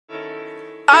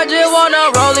I just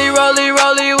wanna rollie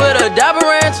with a dabber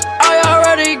ranch. I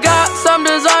already got some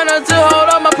designer to hold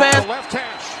on my pants. Left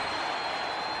hash.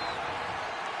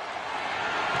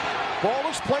 Ball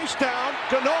is placed down.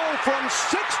 Gano from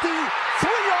 63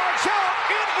 yards out.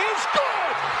 It is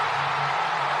good.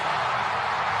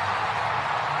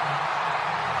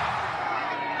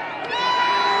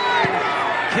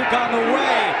 Kick on the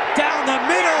way, down the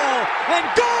middle, and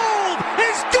gold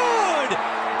is good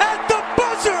at the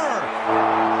buzzer.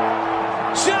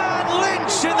 John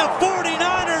Lynch and the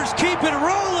 49ers keep it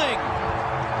rolling.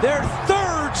 Their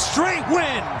third straight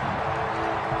win.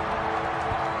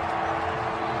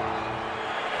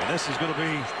 And this is going to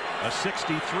be a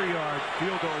 63-yard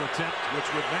field goal attempt, which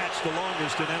would match the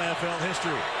longest in NFL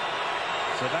history.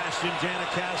 Sebastian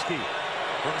Janikowski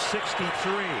from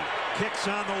 63 kicks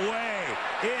on the way.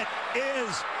 It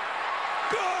is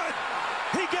good.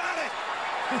 He got it.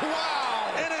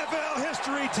 Wow. NFL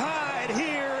history tied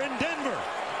here in Denver.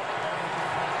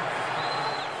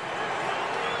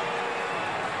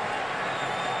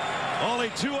 Only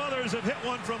two others have hit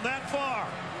one from that far.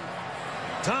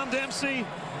 Tom Dempsey,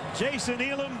 Jason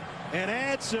Elam,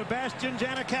 and Sebastian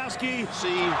Janikowski.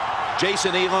 See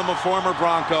Jason Elam, a former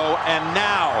Bronco, and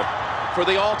now for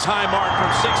the all-time mark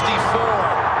from 64.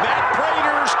 Matt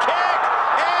Prater's kick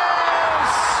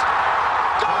is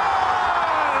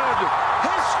good!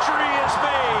 History is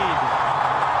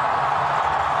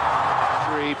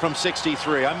made! From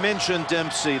 63. I mentioned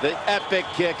Dempsey, the epic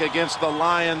kick against the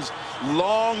Lions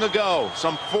long ago,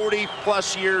 some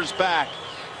 40-plus years back.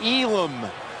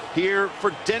 Elam here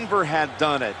for Denver had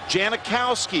done it.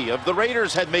 Janikowski of the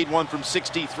Raiders had made one from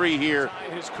 63 here.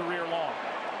 His career long.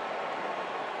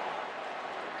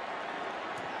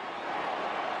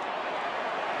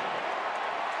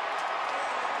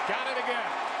 Got it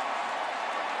again.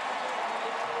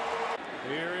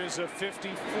 Here is a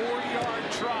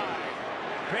 54-yard try.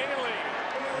 Bailey,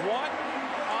 what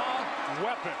a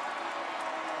weapon.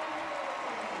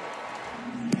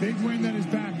 Big win that is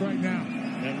back right now.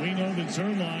 And we know that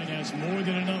Zerline has more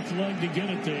than enough leg to get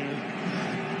it there.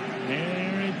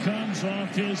 There it comes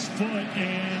off his foot,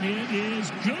 and it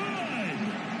is good.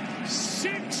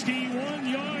 61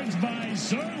 yards by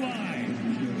Zerline.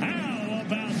 How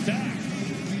about that?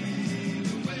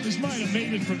 This might have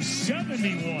made it from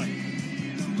 71.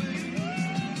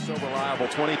 So reliable,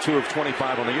 22 of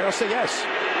 25 on the year. I'll say yes.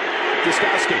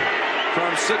 Gostkowski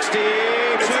from 62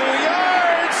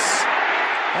 yards.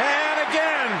 And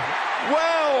again,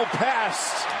 well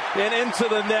past and into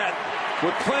the net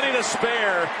with plenty to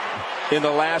spare in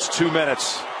the last 2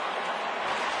 minutes.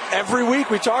 Every week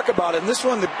we talk about it, and this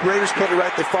one the Raiders put it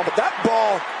right. They fumbled. That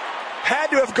ball had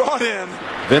to have gone in.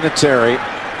 Vinatieri,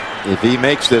 if he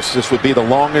makes this, this would be the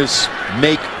longest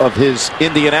make of his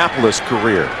Indianapolis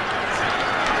career.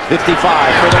 55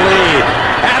 for the lead.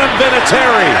 Adam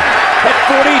Vinatieri at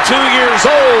 42 years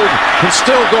old and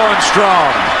still going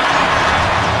strong.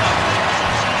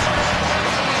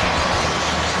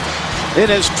 In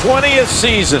his 20th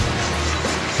season,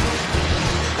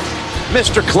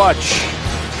 Mr. Clutch,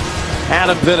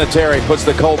 Adam Vinatieri puts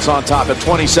the Colts on top at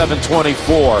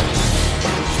 27-24.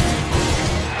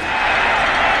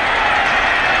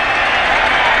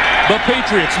 The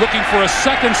Patriots looking for a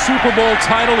second Super Bowl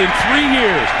title in 3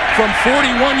 years from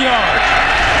 41 yards.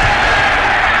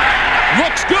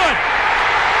 Looks good.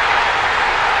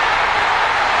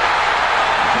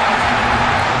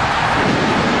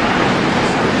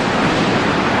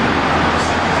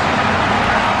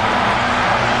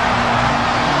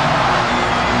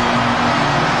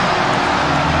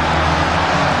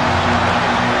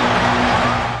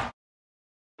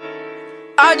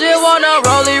 I just wanna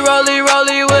rollie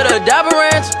with a dabber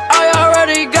ranch. I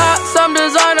already got